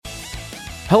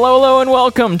Hello, and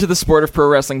welcome to the Sport of Pro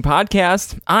Wrestling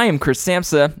podcast. I am Chris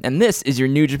Samsa, and this is your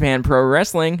New Japan Pro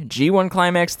Wrestling G1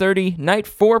 Climax 30 Night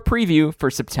 4 preview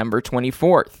for September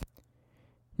 24th.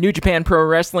 New Japan Pro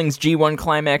Wrestling's G1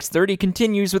 Climax 30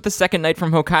 continues with the second night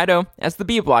from Hokkaido as the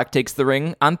B Block takes the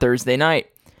ring on Thursday night.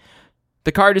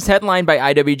 The card is headlined by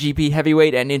IWGP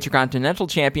Heavyweight and Intercontinental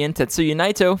Champion Tetsuya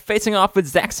Naito facing off with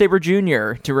Zack Sabre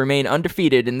Jr. to remain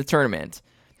undefeated in the tournament.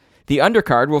 The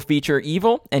undercard will feature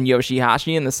Evil and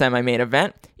Yoshihashi in the semi-main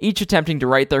event, each attempting to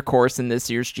right their course in this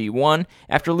year's G1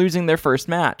 after losing their first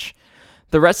match.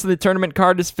 The rest of the tournament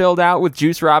card is filled out with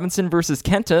Juice Robinson versus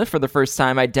Kenta for the first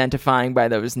time identifying by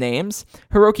those names,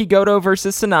 Hiroki Goto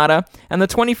versus Sonata, and the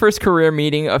 21st career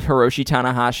meeting of Hiroshi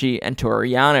Tanahashi and Toru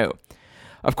Yano.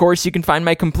 Of course, you can find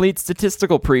my complete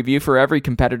statistical preview for every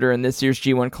competitor in this year's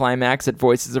G1 Climax at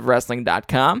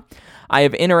voicesofwrestling.com. I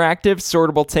have interactive,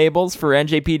 sortable tables for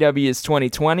NJPW's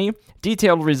 2020,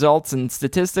 detailed results and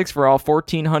statistics for all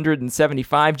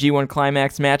 1,475 G1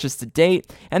 Climax matches to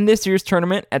date, and this year's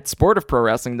tournament at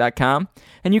sportofprowrestling.com.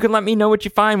 And you can let me know what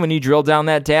you find when you drill down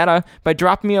that data by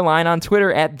dropping me a line on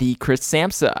Twitter at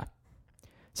 @TheChrisSamsa.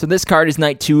 So this card is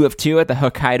night 2 of 2 at the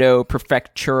Hokkaido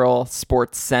Prefectural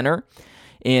Sports Center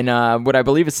in what I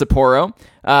believe is Sapporo.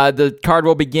 The card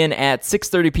will begin at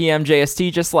 6:30 p.m.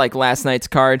 JST, just like last night's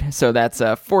card. So that's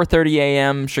 4:30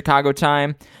 a.m. Chicago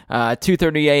time,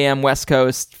 2:30 a.m. West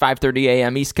Coast, 5:30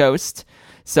 a.m. East Coast.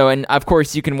 So, and of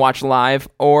course, you can watch live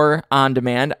or on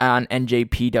demand on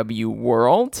NJPW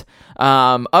World.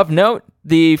 Of note,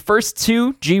 the first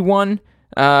two G1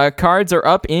 cards are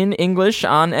up in English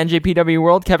on NJPW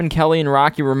World. Kevin Kelly and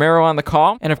Rocky Romero on the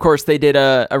call. And of course, they did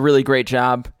a really great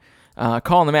job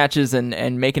calling the matches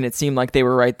and making it seem like they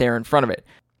were right there in front of it.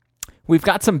 We've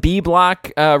got some B block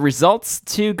results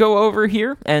to go over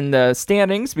here and the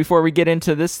standings before we get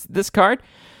into this card.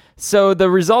 So the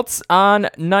results on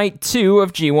night 2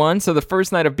 of G1, so the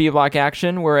first night of B block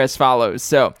action, were as follows.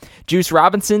 So Juice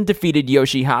Robinson defeated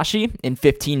Yoshihashi in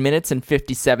 15 minutes and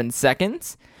 57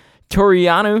 seconds. Toru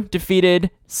Yano defeated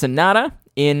Sonata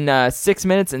in 6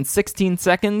 minutes and 16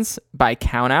 seconds by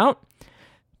countout.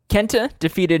 Kenta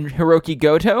defeated Hiroki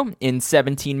Goto in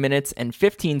 17 minutes and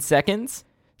 15 seconds.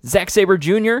 Zack Sabre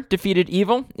Jr. defeated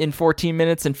Evil in 14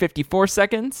 minutes and 54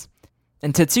 seconds.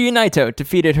 And Tetsuya Naito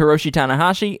defeated Hiroshi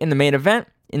Tanahashi in the main event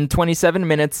in 27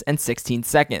 minutes and 16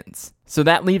 seconds. So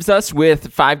that leaves us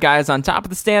with 5 guys on top of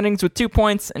the standings with 2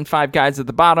 points and 5 guys at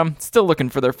the bottom still looking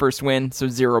for their first win, so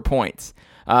 0 points.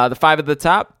 The 5 at the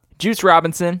top: Juice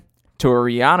Robinson,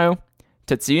 Toru Yano,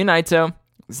 Tetsuya Naito,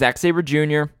 Zack Sabre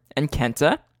Jr., and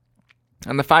Kenta.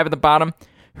 On the 5 at the bottom: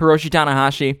 Hiroshi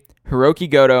Tanahashi, Hiroki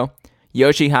Goto,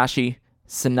 Yoshihashi,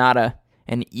 Sonata,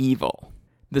 and Evil.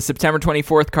 The September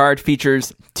 24th card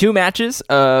features 2 matches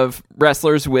of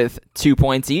wrestlers with 2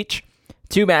 points each,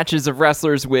 2 matches of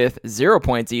wrestlers with 0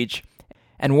 points each,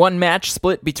 and 1 match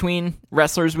split between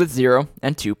wrestlers with 0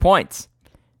 and 2 points.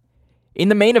 In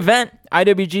the main event,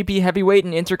 IWGP Heavyweight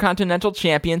and Intercontinental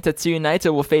Champion Tetsuya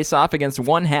Naito will face off against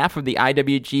one half of the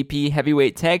IWGP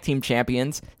Heavyweight Tag Team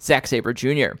Champions, Zack Sabre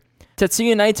Jr.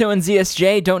 Tetsuya Naito and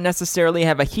ZSJ don't necessarily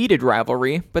have a heated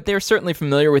rivalry, but they are certainly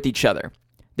familiar with each other.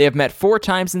 They have met 4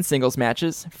 times in singles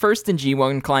matches, first in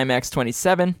G1 Climax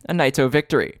 27, a Naito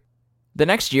victory. The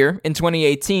next year, in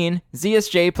 2018,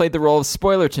 ZSJ played the role of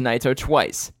spoiler to Naito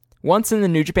twice, once in the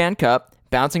New Japan Cup,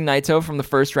 bouncing Naito from the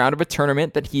first round of a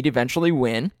tournament that he'd eventually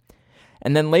win.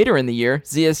 And then later in the year,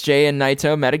 ZSJ and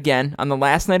Naito met again on the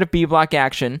last night of B-Block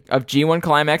action of G1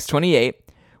 Climax 28,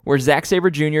 where Zack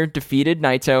Sabre Jr. defeated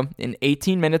Naito in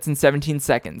 18 minutes and 17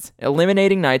 seconds,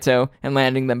 eliminating Naito and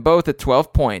landing them both at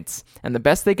 12 points. And the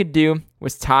best they could do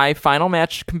was tie final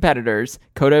match competitors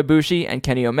Kota Ibushi and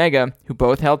Kenny Omega, who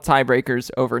both held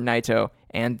tiebreakers over Naito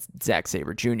and Zack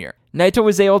Sabre Jr. Naito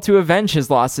was able to avenge his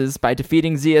losses by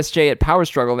defeating ZSJ at Power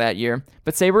Struggle that year,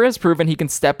 but Sabre has proven he can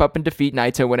step up and defeat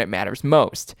Naito when it matters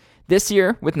most. This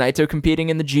year, with Naito competing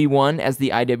in the G1 as the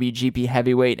IWGP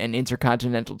Heavyweight and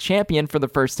Intercontinental Champion for the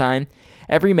first time,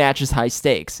 every match is high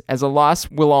stakes, as a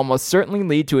loss will almost certainly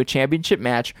lead to a championship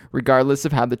match regardless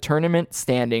of how the tournament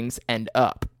standings end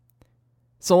up.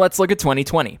 So let's look at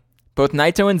 2020. Both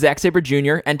Naito and Zack Sabre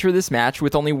Jr. enter this match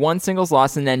with only 1 singles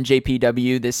loss in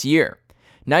NJPW this year.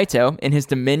 Naito in his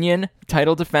Dominion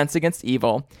title defense against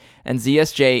Evil, and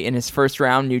ZSJ in his first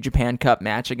round New Japan Cup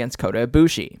match against Kota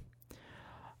Ibushi.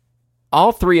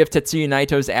 All 3 of Tetsuya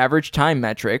Naito's average time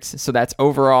metrics, so that's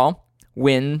overall,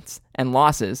 wins, and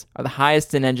losses, are the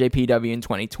highest in NJPW in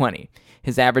 2020.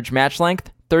 His average match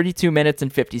length, 32 minutes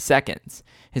and 50 seconds.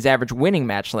 His average winning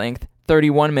match length,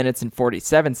 31 minutes and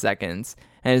 47 seconds.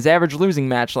 And his average losing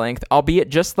match length, albeit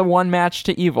just the one match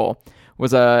to Evil,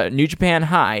 was a New Japan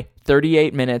high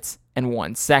 38 minutes and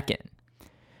 1 second.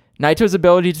 Naito's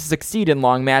ability to succeed in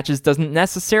long matches doesn't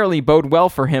necessarily bode well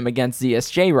for him against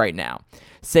ZSJ right now.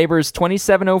 Saber's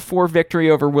 27-04 victory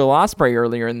over Will Ospreay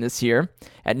earlier in this year,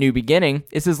 at New Beginning,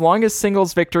 is his longest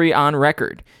singles victory on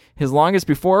record. His longest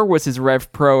before was his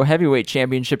Rev Pro Heavyweight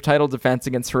Championship title defense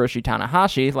against Hiroshi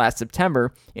Tanahashi last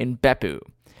September in Beppu.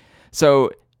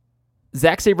 So,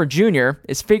 Zack Sabre Jr.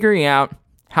 is figuring out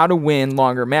how to win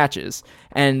longer matches,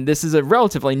 and this is a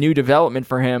relatively new development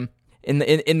for him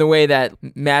in the way that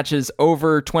matches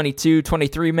over 22,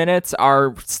 23 minutes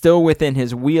are still within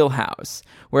his wheelhouse.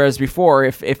 Whereas before,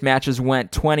 if matches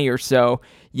went 20 or so,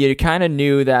 you kind of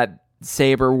knew that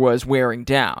Sabre was wearing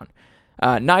down.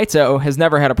 Naito has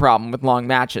never had a problem with long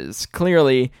matches.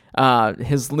 Clearly,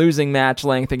 his losing match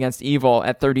length against Evil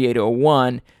at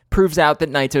 38:01 proves out that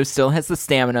Naito still has the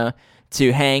stamina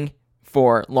to hang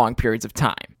for long periods of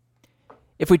time.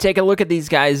 If we take a look at these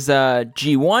guys'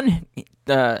 G1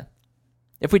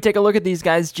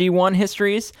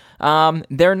 histories,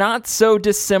 they're not so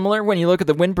dissimilar when you look at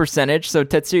the win percentage. So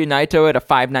Tetsuya Naito at a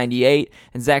 598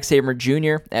 and Zack Sabre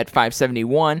Jr. at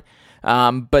 571.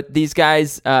 But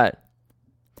Tetsuya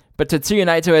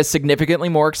Naito has significantly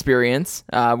more experience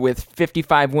with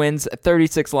 55 wins,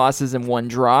 36 losses, and 1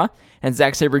 draw. And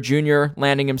Zack Sabre Jr.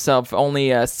 landing himself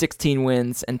only 16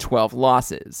 wins and 12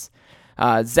 losses.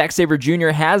 Zack Sabre Jr.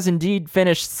 has indeed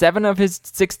finished 7 of his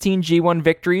 16 G1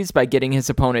 victories by getting his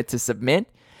opponent to submit.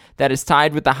 That is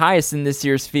tied for the highest in this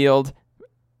year's field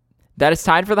with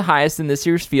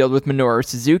Minoru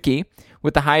Suzuki,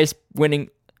 with the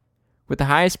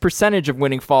highest percentage of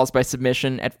winning falls by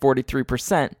submission at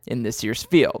 43% in this year's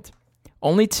field.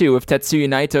 Only 2 of Tetsuya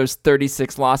Naito's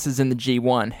 36 losses in the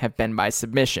G1 have been by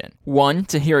submission. 1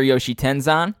 to Hiroyoshi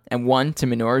Tenzan and 1 to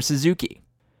Minoru Suzuki.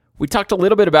 We talked a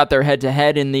little bit about their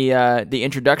head-to-head in the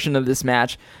introduction of this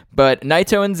match, but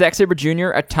Naito and Zack Sabre Jr.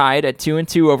 are tied at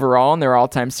 2-2 overall in their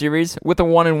all-time series with a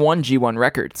 1-1 G1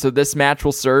 record. So this match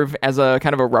will serve as a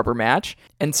kind of a rubber match,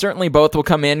 and certainly both will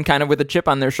come in kind of with a chip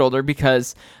on their shoulder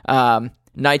because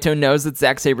Naito knows that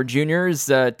Zack Sabre Jr.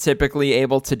 is typically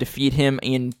able to defeat him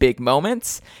in big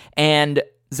moments, and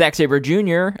Zack Sabre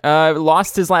Jr.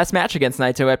 Lost his last match against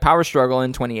Naito at Power Struggle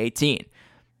in 2018.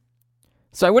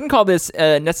 So I wouldn't call this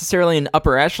necessarily an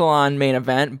upper echelon main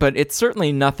event, but it's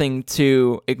certainly nothing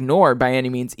to ignore by any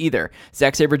means either.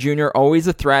 Zack Sabre Jr. always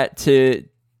a threat to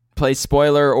play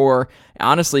spoiler or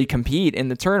honestly compete in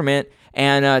the tournament,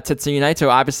 and Tetsuya Naito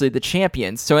obviously the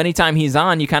champion. So anytime he's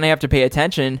on, you kind of have to pay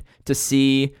attention to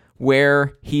see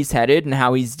where he's headed and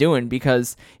how he's doing,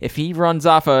 because if he rattles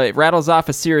off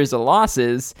a series of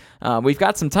losses, we've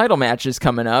got some title matches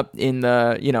coming up in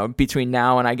the, between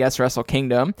now and I guess Wrestle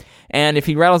Kingdom. And if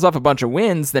he rattles off a bunch of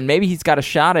wins, then maybe he's got a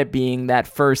shot at being that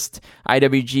first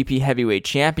IWGP Heavyweight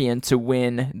Champion to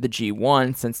win the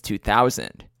G1 since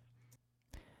 2000.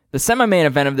 The semi-main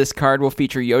event of this card will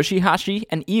feature Yoshihashi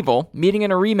and Evil meeting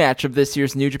in a rematch of this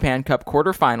year's New Japan Cup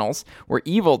quarterfinals, where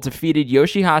Evil defeated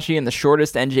Yoshihashi in the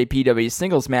shortest NJPW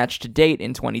singles match to date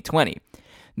in 2020.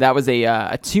 That was a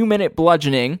 2-minute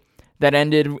bludgeoning that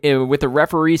ended with a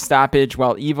referee stoppage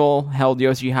while Evil held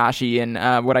Yoshihashi in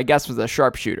what I guess was a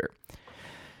sharpshooter.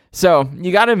 So,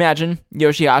 you gotta imagine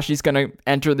Yoshihashi's gonna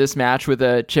enter this match with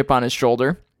a chip on his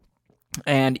shoulder,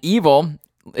 and Evil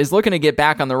is looking to get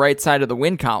back on the right side of the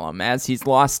win column as he's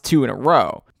lost 2 in a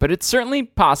row. But it's certainly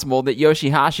possible that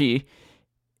Yoshihashi,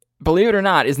 believe it or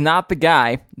not, is not the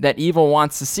guy that Evil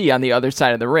wants to see on the other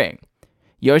side of the ring.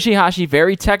 Yoshihashi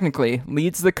very technically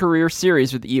leads the career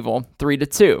series with Evil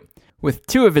 3-2, with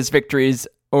 2 of his victories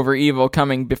over Evil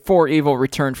coming before Evil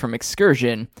returned from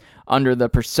excursion under the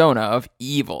persona of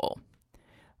Evil.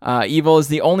 Evil is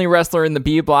the only wrestler in the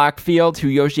B block field who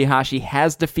Yoshihashi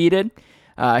has defeated.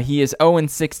 He is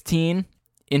 0-16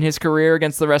 in his career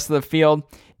against the rest of the field.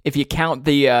 If you count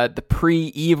the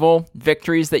pre-Evil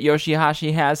victories that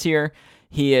Yoshihashi has here,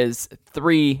 he is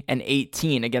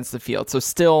 3-18 against the field. So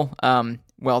still,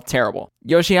 terrible.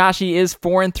 Yoshihashi is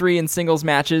 4-3 in singles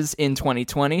matches in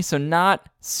 2020, so not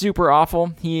super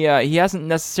awful. He hasn't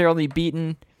necessarily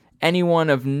beaten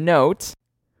anyone of note,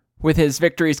 with his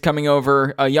victories coming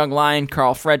over a young lion,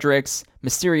 Carl Fredericks,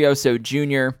 Mysterioso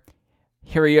Jr.,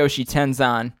 Hiroyoshi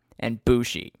Tenzan, and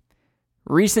Bushi.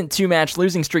 Recent 2-match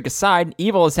losing streak aside,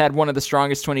 Evil has had one of the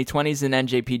strongest 2020s in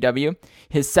NJPW.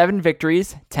 His 7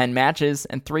 victories, 10 matches,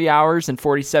 and 3 hours and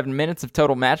 47 minutes of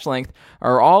total match length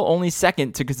are all only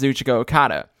second to Kazuchika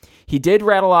Okada. He did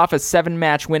rattle off a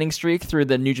 7-match winning streak through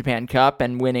the New Japan Cup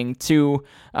and winning 2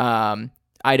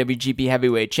 IWGP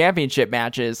Heavyweight Championship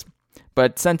matches,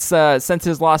 but since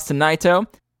his loss to Naito,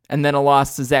 and then a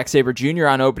loss to Zack Sabre Jr.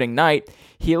 on opening night,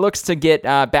 he looks to get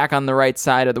back on the right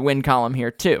side of the win column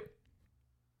here too.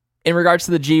 In regards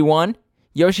to the G1,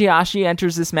 Yoshihashi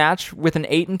enters this match with an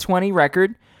 8-20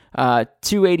 record,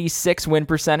 286 win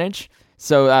percentage.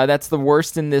 So that's the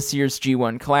worst in this year's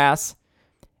G1 class.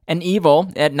 And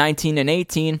Evil, at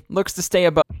 19-18, looks to stay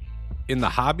above. In the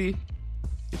hobby,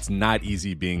 it's not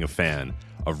easy being a fan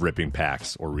of ripping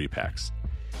packs or repacks.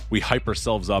 We hype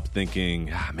ourselves up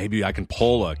thinking, maybe I can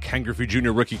pull a Ken Griffey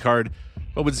Jr. rookie card,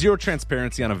 but with zero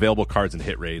transparency on available cards and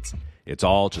hit rates, it's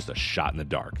all just a shot in the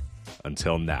dark.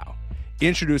 Until now.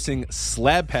 Introducing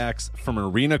slab packs from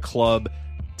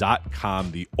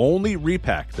arenaclub.com, the only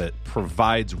repack that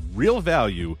provides real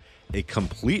value, a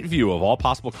complete view of all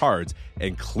possible cards,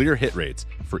 and clear hit rates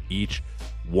for each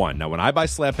one. Now, when I buy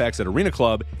slab packs at Arena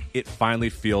Club, it finally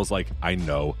feels like I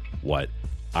know what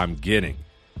I'm getting.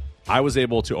 I was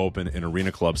able to open an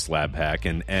Arena Club slab pack,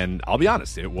 and I'll be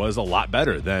honest, it was a lot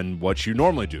better than what you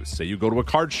normally do. Say you go to a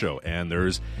card show, and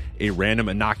there's a random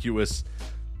innocuous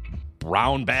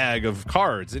brown bag of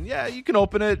cards, and yeah, you can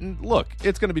open it and look,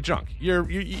 it's going to be junk.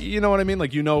 You know what I mean?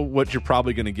 Like, you know what you're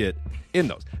probably going to get in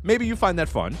those. Maybe you find that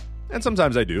fun, and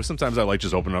sometimes I do. Sometimes I like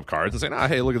just opening up cards and saying,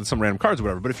 hey, look at some random cards or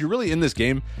whatever. But if you're really in this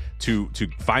game to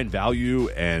find value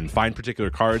and find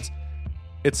particular cards,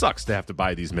 it sucks to have to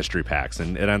buy these mystery packs,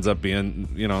 and it ends up being,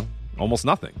 almost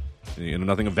nothing.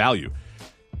 Nothing of value.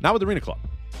 Not with Arena Club.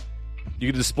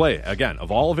 You can display, again,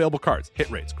 of all available cards, hit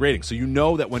rates, grading, so you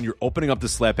know that when you're opening up the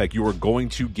slab pack, you are going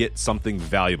to get something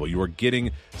valuable. You are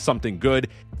getting something good.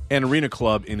 And Arena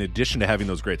Club, in addition to having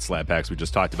those great slab packs we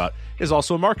just talked about, is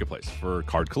also a marketplace for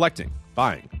card collecting,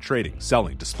 buying, trading,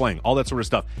 selling, displaying, all that sort of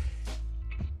stuff.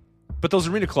 But those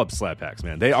Arena Club slab packs,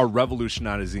 man, they are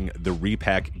revolutionizing the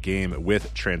repack game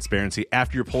with transparency.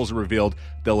 After your pulls are revealed,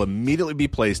 they'll immediately be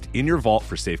placed in your vault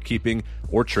for safekeeping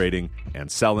or trading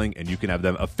and selling, and you can have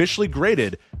them officially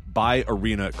graded by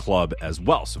Arena Club as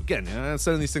well. So again,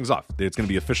 sending these things off, it's going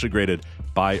to be officially graded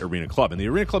by Arena Club. And the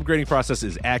Arena Club grading process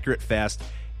is accurate, fast,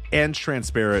 and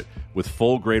transparent, with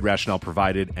full grade rationale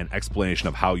provided and explanation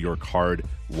of how your card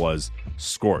was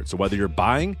scored. So whether you're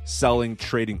buying, selling,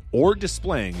 trading, or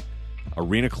displaying,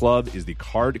 Arena Club is the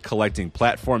card collecting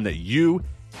platform that you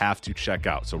have to check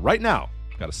out. So right now,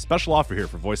 I've got a special offer here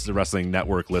for Voices of Wrestling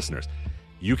Network listeners.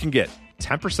 You can get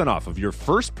 10% off of your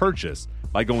first purchase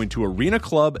by going to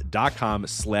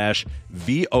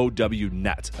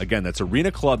arenaclub.com/VOWnet. Again, that's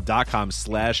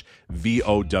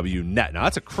arenaclub.com/VOWnet. Now,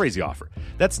 that's a crazy offer.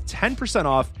 That's 10%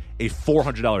 off a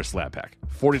 $400 slab pack.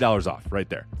 $40 off right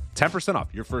there. 10%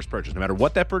 off your first purchase. No matter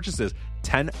what that purchase is,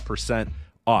 10%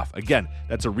 off. Again,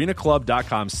 that's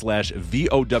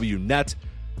arenaclub.com/VOWnet.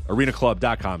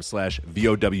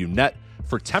 arenaclub.com/VOWnet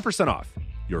for 10% off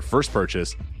your first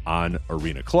purchase on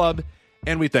Arena Club.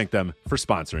 And we thank them for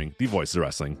sponsoring the Voices of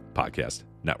Wrestling Podcast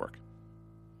Network.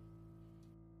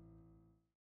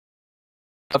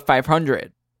 Of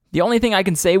 500. The only thing I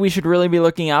can say we should really be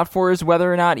looking out for is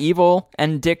whether or not Evil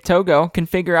and Dick Togo can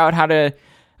figure out how to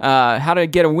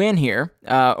get a win here,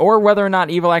 or whether or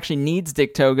not Evil actually needs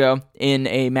Dick Togo in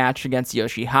a match against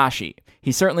Yoshihashi.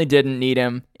 He certainly didn't need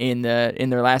him in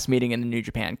their last meeting in the New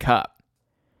Japan Cup.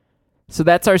 So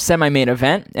that's our semi-main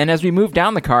event, and as we move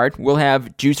down the card, we'll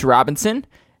have Juice Robinson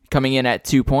coming in at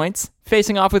 2 points,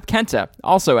 facing off with Kenta,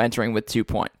 also entering with 2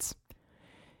 points.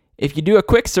 If you do a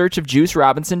quick search of Juice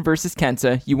Robinson versus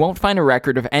Kenta, you won't find a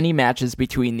record of any matches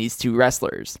between these two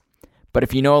wrestlers. But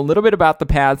if you know a little bit about the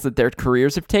paths that their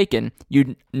careers have taken,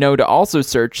 you'd know to also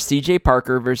search CJ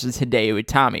Parker versus Hideo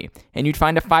Itami, and you'd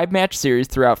find a 5-match series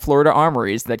throughout Florida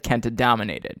Armories that Kenta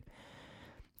dominated.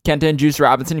 Kenta and Juice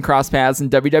Robinson cross paths in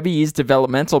WWE's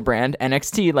developmental brand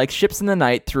NXT like ships in the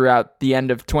night throughout the end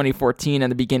of 2014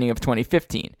 and the beginning of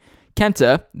 2015.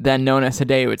 Kenta, then known as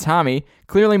Hideo Itami,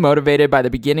 clearly motivated by the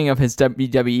beginning of his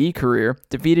WWE career,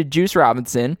 defeated Juice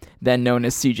Robinson, then known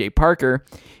as CJ Parker,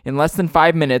 in less than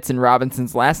 5 minutes in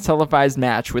Robinson's last televised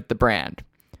match with the brand.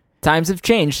 Times have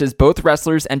changed as both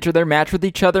wrestlers enter their match with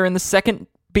each other in the second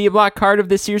B-Block card of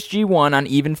this year's G1 on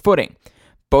even footing,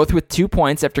 both with 2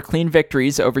 points after clean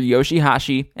victories over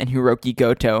Yoshihashi and Hiroki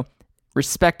Goto,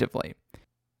 respectively.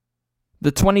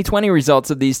 The 2020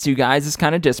 results of these two guys is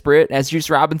kind of disparate, as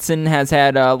Juice Robinson has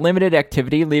had limited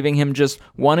activity, leaving him just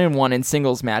 1-1 in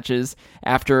singles matches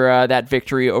after that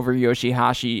victory over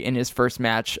Yoshihashi in his first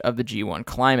match of the G1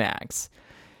 Climax.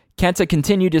 Kenta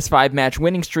continued his 5-match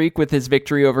winning streak with his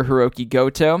victory over Hiroki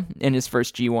Goto in his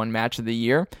first G1 match of the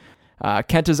year.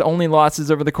 Kenta's only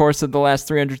losses over the course of the last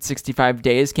 365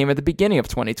 days came at the beginning of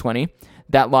 2020.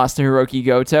 That loss to Hiroki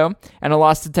Goto, and a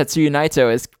loss to Tetsuya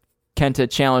Naito as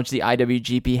Kenta challenged the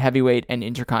IWGP Heavyweight and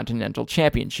Intercontinental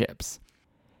Championships.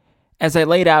 As I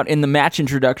laid out in the match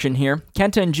introduction here,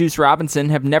 Kenta and Juice Robinson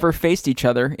have never faced each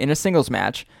other in a singles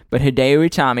match, but Hideo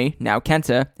Itami, now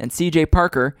Kenta, and CJ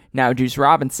Parker, now Juice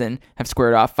Robinson, have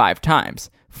squared off 5 times,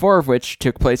 4 of which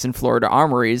took place in Florida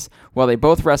Armories, while they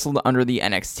both wrestled under the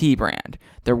NXT brand.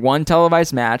 Their one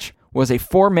televised match was a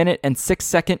 4-minute and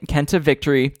 6-second Kenta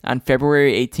victory on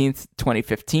February 18th,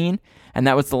 2015, and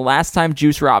that was the last time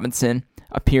Juice Robinson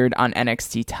appeared on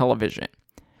NXT television.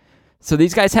 So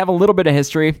these guys have a little bit of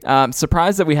history.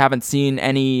 Surprised that we haven't seen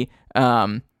any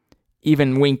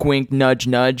even wink, wink, nudge,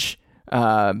 nudge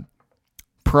promos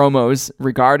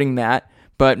regarding that,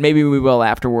 but maybe we will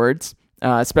afterwards.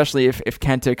 Especially if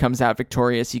Kenta comes out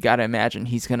victorious, you got to imagine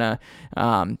he's going to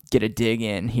get a dig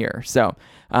in here. So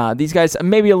these guys,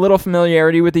 maybe a little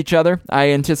familiarity with each other. I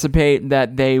anticipate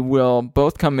that they will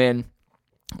both come in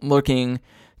looking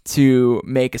to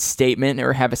make a statement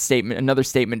or have another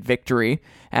statement victory,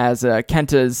 as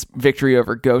Kenta's victory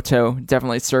over Goto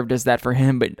definitely served as that for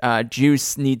him, but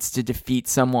Juice needs to defeat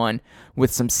someone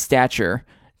with some stature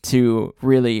to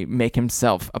really make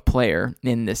himself a player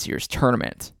in this year's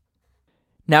tournament.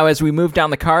 Now, as we move down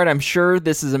the card, I'm sure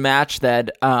this is a match that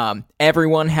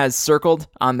everyone has circled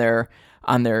on their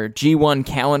G1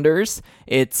 calendars.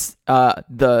 It's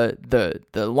the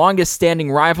longest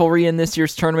standing rivalry in this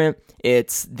year's tournament.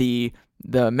 It's the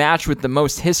match with the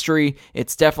most history.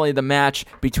 It's definitely the match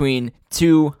between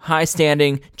 2 high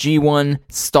standing G1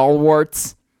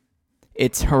 stalwarts.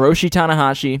 It's Hiroshi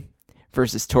Tanahashi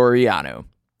versus Toru Yano.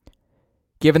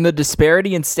 Given the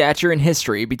disparity in stature and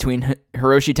history between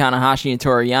Hiroshi Tanahashi and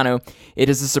Toru Yano, it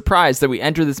is a surprise that we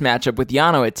enter this matchup with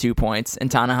Yano at 2 points and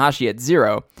Tanahashi at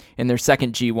 0 in their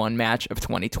second G1 match of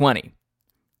 2020.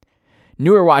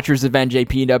 Newer watchers of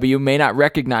NJPW may not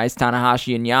recognize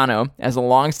Tanahashi and Yano as a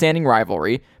long-standing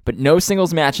rivalry, but no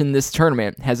singles match in this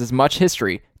tournament has as much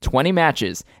history, 20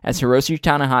 matches, as Hiroshi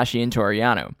Tanahashi and Toru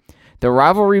Yano. The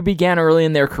rivalry began early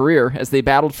in their career as they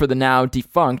battled for the now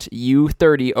defunct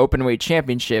U30 Openweight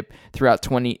Championship throughout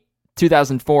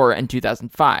 2004 and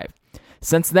 2005.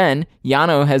 Since then,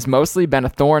 Yano has mostly been a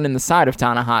thorn in the side of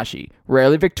Tanahashi,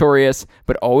 rarely victorious,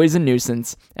 but always a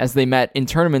nuisance, as they met in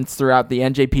tournaments throughout the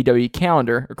NJPW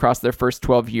calendar across their first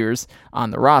 12 years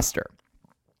on the roster.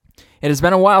 It has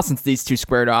been a while since these two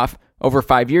squared off, over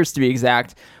 5 years to be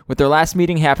exact, with their last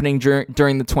meeting happening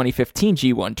during the 2015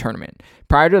 G1 tournament.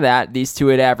 Prior to that, these two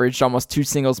had averaged almost 2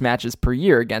 singles matches per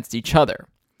year against each other.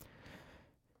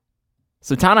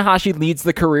 So Tanahashi leads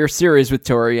the career series with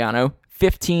Toru Yano,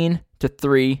 15-3-2.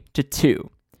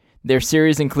 Their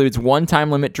series includes 1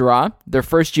 time limit draw, their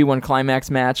first G1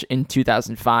 Climax match in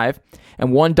 2005,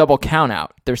 and 1 double countout,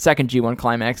 their second G1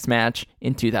 Climax match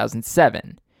in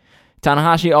 2007.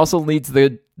 Tanahashi also leads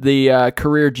the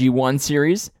career G1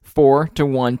 series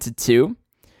 4-1-2.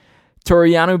 Toru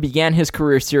Yano began his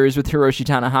career series with Hiroshi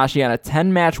Tanahashi on a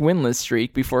 10-match winless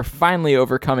streak before finally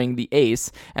overcoming the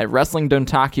ace at Wrestling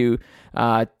Dontaku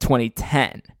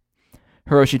 2010.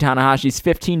 Hiroshi Tanahashi's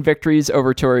 15 victories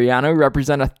over Toru Yano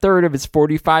represent a third of his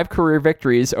 45 career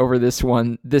victories over this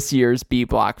year's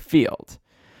B-Block field.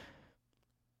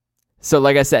 So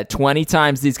like I said, 20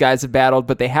 times these guys have battled,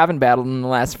 but they haven't battled in the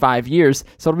last 5 years.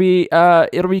 So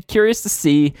it'll be curious to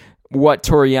see what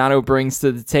Toru Yano brings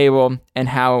to the table and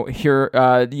how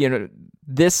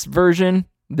this version,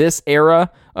 this era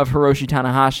of Hiroshi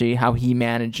Tanahashi, how he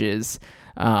manages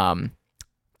Toru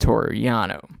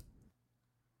Yano.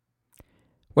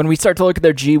 When we start to look at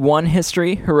their G1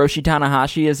 history, Hiroshi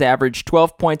Tanahashi has averaged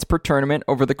 12 points per tournament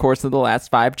over the course of the last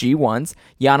 5 G1s.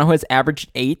 Yano has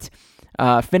averaged 8.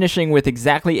 Finishing with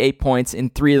exactly 8 points in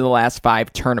 3 of the last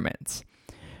 5 tournaments.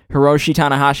 Hiroshi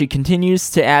Tanahashi continues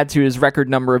to add to his record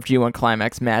number of G1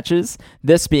 Climax matches,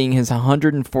 this being his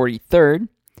 143rd.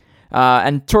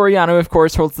 And Toru Yano, of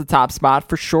course, holds the top spot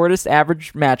for shortest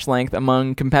average match length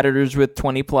among competitors with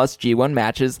 20-plus G1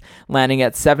 matches, landing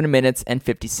at 7 minutes and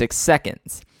 56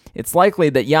 seconds. It's likely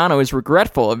that Yano is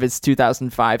regretful of his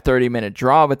 2005 30-minute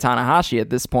draw with Tanahashi at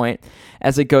this point,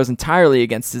 as it goes entirely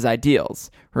against his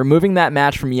ideals. Removing that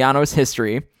match from Yano's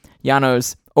history,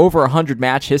 Yano's over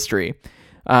 100-match history,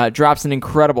 drops an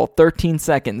incredible 13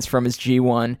 seconds from his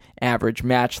G1 average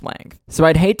match length. So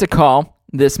I'd hate to call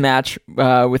this match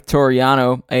with Toru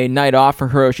Yano a night off for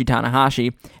Hiroshi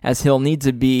Tanahashi, as he'll need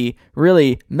to be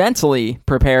really mentally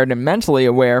prepared and mentally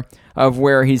aware of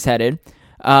where he's headed.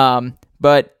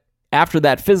 But after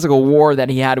that physical war that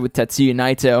he had with Tetsuya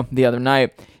Naito the other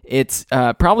night, it's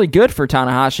probably good for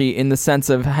Tanahashi in the sense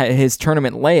of his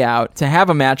tournament layout to have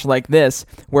a match like this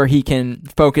where he can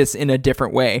focus in a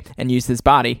different way and use his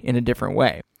body in a different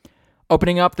way.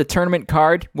 Opening up the tournament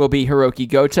card will be Hiroki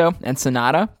Goto and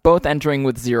Sonata, both entering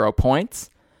with 0 points.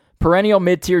 Perennial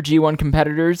mid-tier G1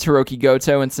 competitors Hiroki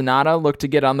Goto and Sanada look to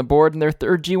get on the board in their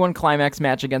third G1 Climax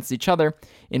match against each other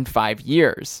in 5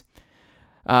 years.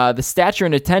 The stature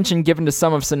and attention given to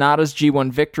some of Sanada's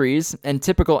G1 victories and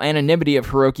typical anonymity of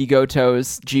Hiroki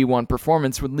Goto's G1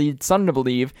 performance would lead some to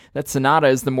believe that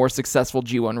Sanada is the more successful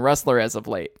G1 wrestler as of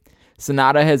late.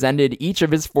 Sanada has ended each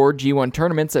of his 4 G1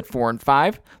 tournaments at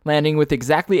 4-5, landing with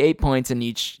exactly 8 points in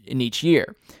each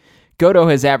year. Goto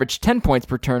has averaged 10 points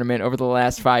per tournament over the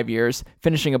last 5 years,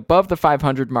 finishing above the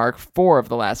 500 mark 4 of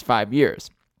the last 5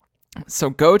 years. So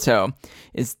Goto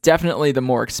is definitely the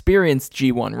more experienced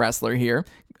G1 wrestler here,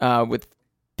 with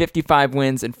 55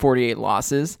 wins and 48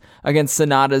 losses against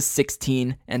Sanada's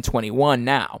 16 and 21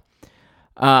 now.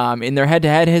 In their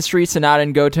head-to-head history, Sanada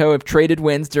and Goto have traded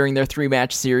wins during their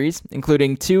 3-match series,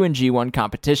 including 2 in G1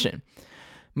 competition.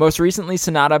 Most recently,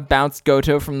 Sanada bounced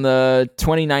Goto from the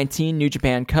 2019 New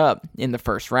Japan Cup in the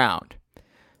first round.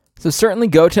 So certainly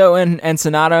Goto and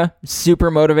Sanada,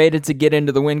 super motivated to get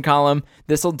into the win column.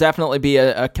 This will definitely be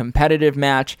a competitive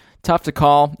match. Tough to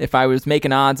call. If I was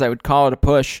making odds, I would call it a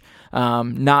push.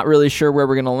 Not really sure where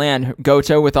we're going to land.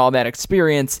 Goto, with all that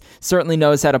experience, certainly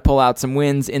knows how to pull out some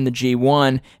wins in the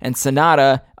G1, and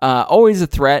Sanada, always a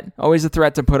threat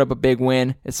to put up a big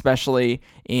win, especially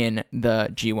in the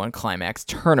G1 Climax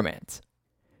tournament.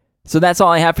 So that's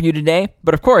all I have for you today.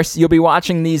 But of course, you'll be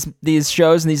watching these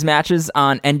shows and these matches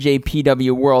on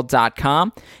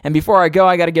NJPWWorld.com. And before I go,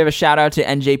 I got to give a shout out to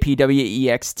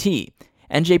NJPWEXT.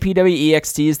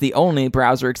 NJPWEXT is the only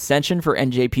browser extension for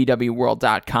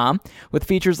NJPWWorld.com, with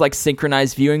features like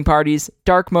synchronized viewing parties,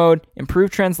 dark mode,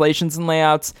 improved translations and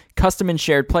layouts, custom and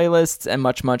shared playlists, and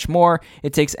much, much more.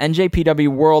 It takes NJPW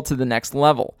World to the next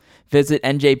level. Visit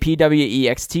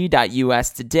njpwext.us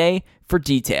today for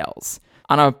details.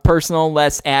 On a personal,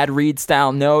 less ad-read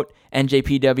style note,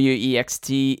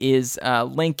 NJPWEXT is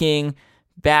linking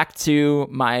back to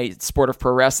my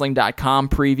sportofprowrestling.com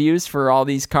previews for all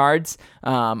these cards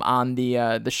on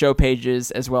the show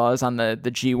pages, as well as on the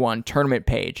G1 tournament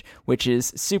page, which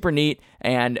is super neat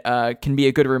and can be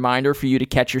a good reminder for you to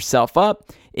catch yourself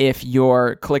up if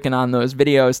you're clicking on those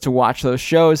videos to watch those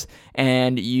shows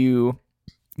and you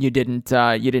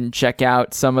didn't check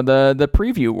out some of the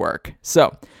preview work.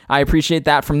 So I appreciate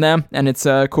that from them, and it's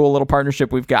a cool little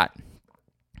partnership we've got.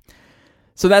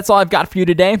 So that's all I've got for you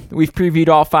today. We've previewed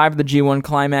all 5 of the G1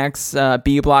 Climax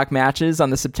B block matches on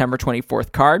the September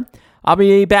 24th card. I'll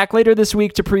be back later this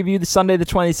week to preview the Sunday the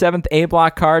 27th A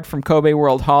block card from Kobe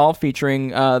World Hall, featuring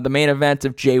the main event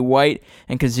of Jay White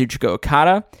and Kazuchika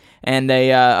Okada, and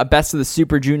a Best of the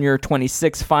Super Junior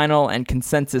 26 final and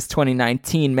Consensus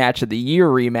 2019 Match of the Year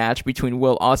rematch between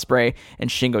Will Ospreay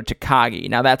and Shingo Takagi.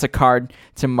 Now that's a card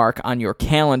to mark on your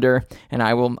calendar, and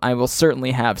I will certainly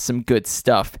have some good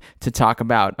stuff to talk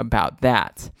about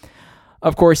that.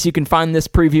 Of course, you can find this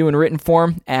preview in written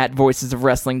form at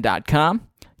voicesofwrestling.com.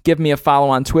 Give me a follow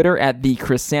on Twitter at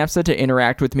 @TheChrisSamsa to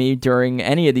interact with me during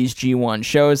any of these G1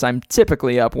 shows I'm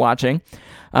typically up watching.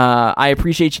 I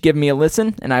appreciate you giving me a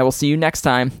listen, and I will see you next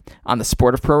time on the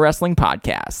Sport of Pro Wrestling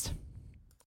podcast.